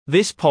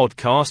This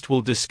podcast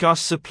will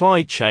discuss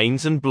supply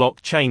chains and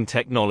blockchain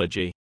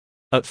technology.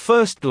 At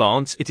first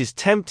glance, it is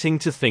tempting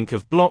to think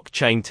of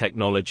blockchain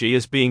technology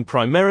as being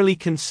primarily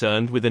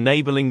concerned with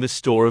enabling the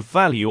store of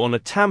value on a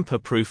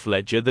tamper-proof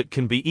ledger that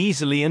can be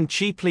easily and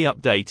cheaply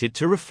updated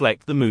to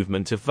reflect the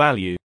movement of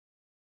value.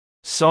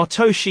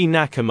 Satoshi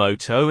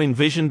Nakamoto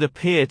envisioned a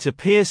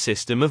peer-to-peer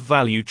system of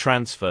value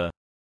transfer.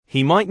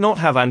 He might not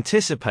have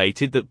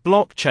anticipated that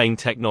blockchain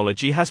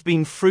technology has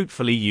been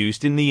fruitfully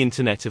used in the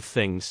Internet of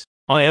Things,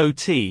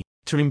 IoT,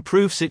 to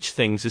improve such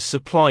things as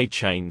supply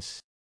chains.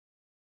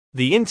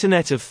 The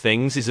Internet of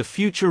Things is a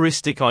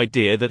futuristic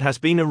idea that has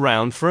been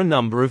around for a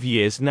number of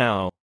years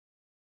now.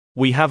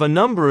 We have a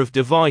number of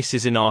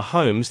devices in our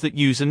homes that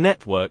use a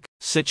network,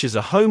 such as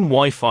a home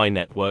Wi-Fi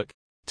network,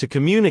 to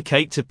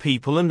communicate to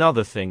people and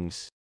other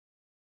things.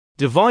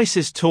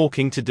 Devices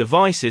talking to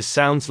devices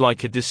sounds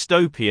like a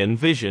dystopian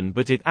vision,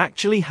 but it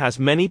actually has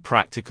many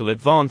practical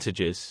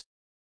advantages.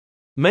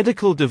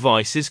 Medical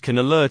devices can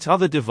alert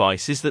other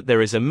devices that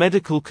there is a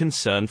medical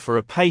concern for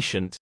a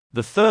patient.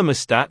 The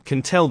thermostat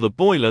can tell the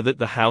boiler that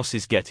the house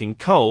is getting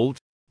cold.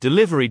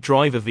 Delivery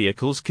driver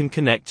vehicles can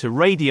connect to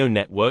radio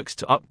networks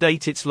to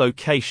update its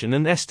location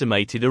and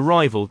estimated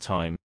arrival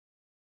time.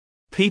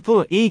 People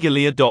are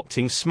eagerly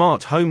adopting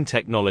smart home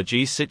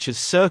technologies such as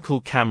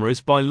circle cameras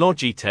by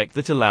Logitech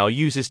that allow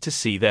users to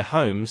see their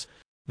homes,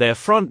 their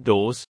front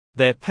doors,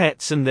 their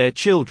pets and their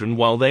children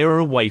while they are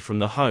away from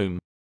the home.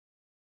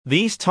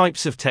 These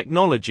types of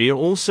technology are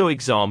also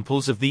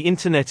examples of the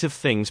Internet of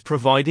Things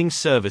providing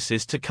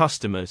services to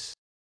customers.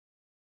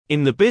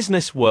 In the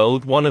business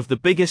world, one of the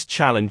biggest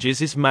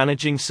challenges is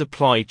managing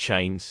supply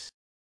chains.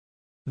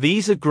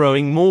 These are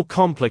growing more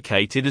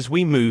complicated as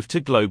we move to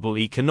global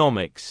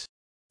economics.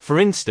 For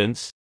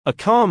instance, a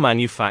car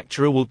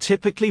manufacturer will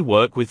typically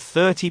work with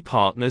 30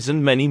 partners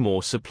and many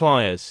more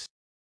suppliers.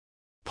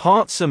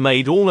 Parts are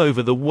made all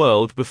over the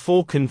world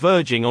before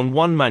converging on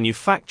one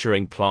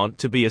manufacturing plant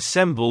to be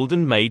assembled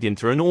and made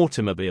into an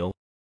automobile.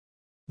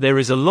 There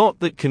is a lot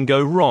that can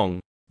go wrong: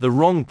 the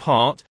wrong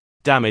part,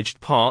 damaged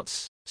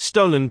parts,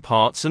 stolen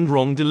parts and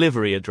wrong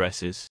delivery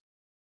addresses.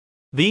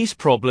 These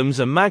problems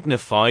are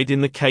magnified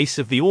in the case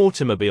of the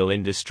automobile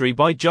industry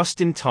by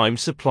just-in-time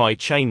supply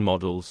chain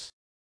models.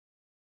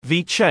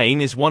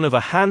 VeChain is one of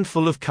a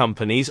handful of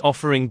companies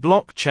offering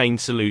blockchain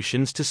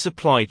solutions to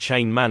supply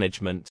chain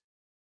management.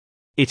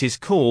 It is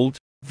called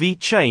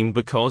VeChain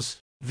because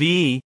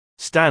VE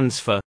stands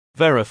for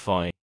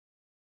verify.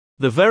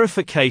 The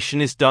verification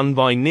is done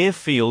by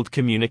near-field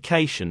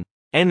communication,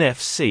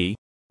 NFC,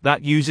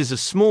 that uses a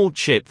small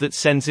chip that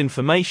sends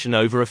information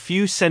over a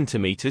few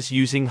centimeters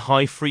using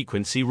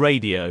high-frequency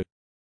radio.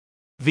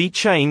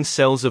 VeChain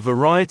sells a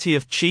variety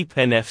of cheap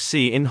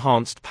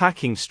NFC-enhanced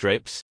packing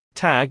strips,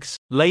 tags,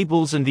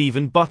 labels and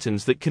even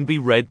buttons that can be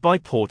read by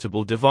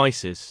portable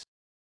devices.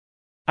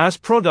 As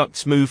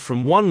products move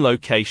from one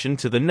location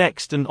to the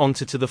next and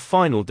onto to the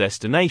final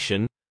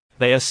destination,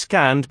 they are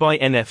scanned by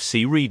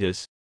NFC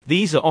readers.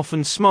 These are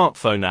often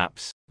smartphone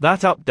apps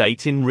that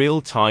update in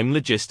real-time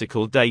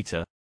logistical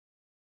data.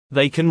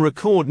 They can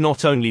record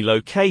not only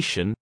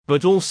location,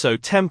 but also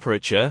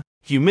temperature,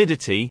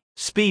 humidity,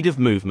 speed of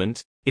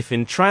movement, if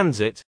in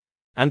transit,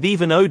 and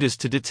even odors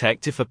to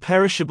detect if a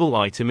perishable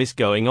item is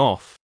going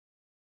off.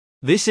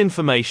 This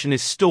information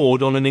is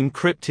stored on an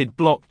encrypted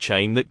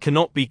blockchain that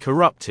cannot be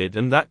corrupted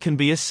and that can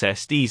be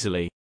assessed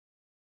easily.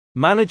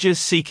 Managers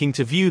seeking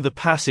to view the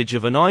passage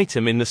of an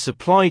item in the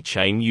supply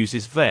chain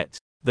uses VET,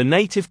 the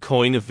native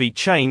coin of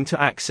VeChain,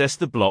 to access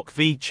the block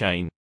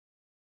VeChain.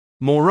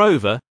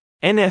 Moreover,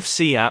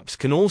 NFC apps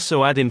can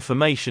also add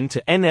information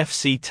to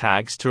NFC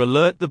tags to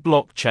alert the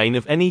blockchain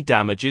of any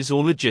damages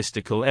or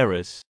logistical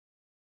errors.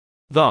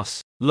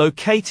 Thus,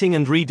 locating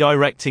and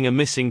redirecting a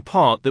missing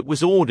part that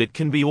was ordered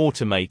can be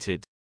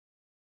automated.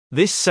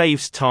 This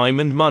saves time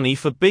and money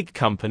for big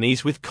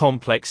companies with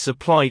complex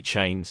supply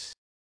chains.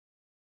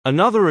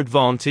 Another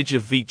advantage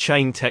of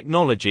VeChain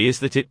technology is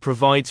that it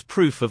provides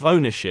proof of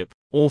ownership,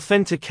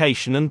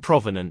 authentication and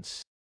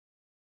provenance.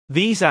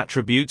 These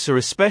attributes are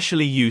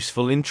especially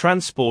useful in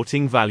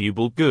transporting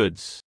valuable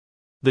goods.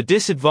 The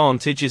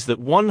disadvantage is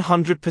that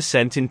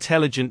 100%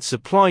 intelligent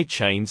supply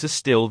chains are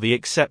still the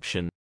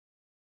exception.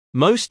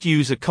 Most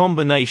use a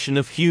combination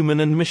of human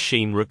and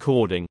machine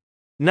recording.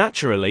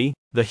 Naturally,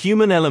 the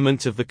human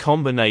element of the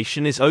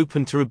combination is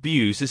open to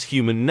abuse as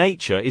human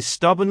nature is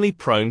stubbornly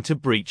prone to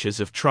breaches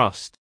of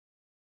trust.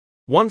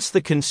 Once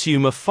the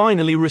consumer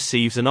finally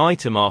receives an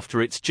item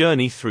after its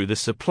journey through the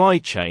supply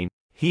chain,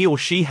 he or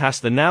she has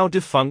the now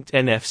defunct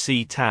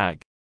NFC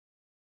tag.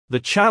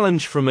 The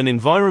challenge from an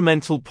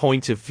environmental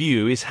point of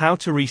view is how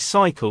to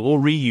recycle or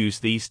reuse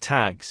these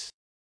tags.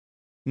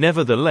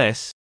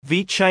 Nevertheless,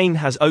 VeChain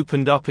has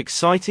opened up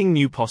exciting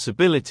new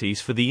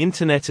possibilities for the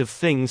Internet of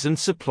Things and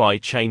supply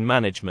chain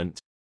management.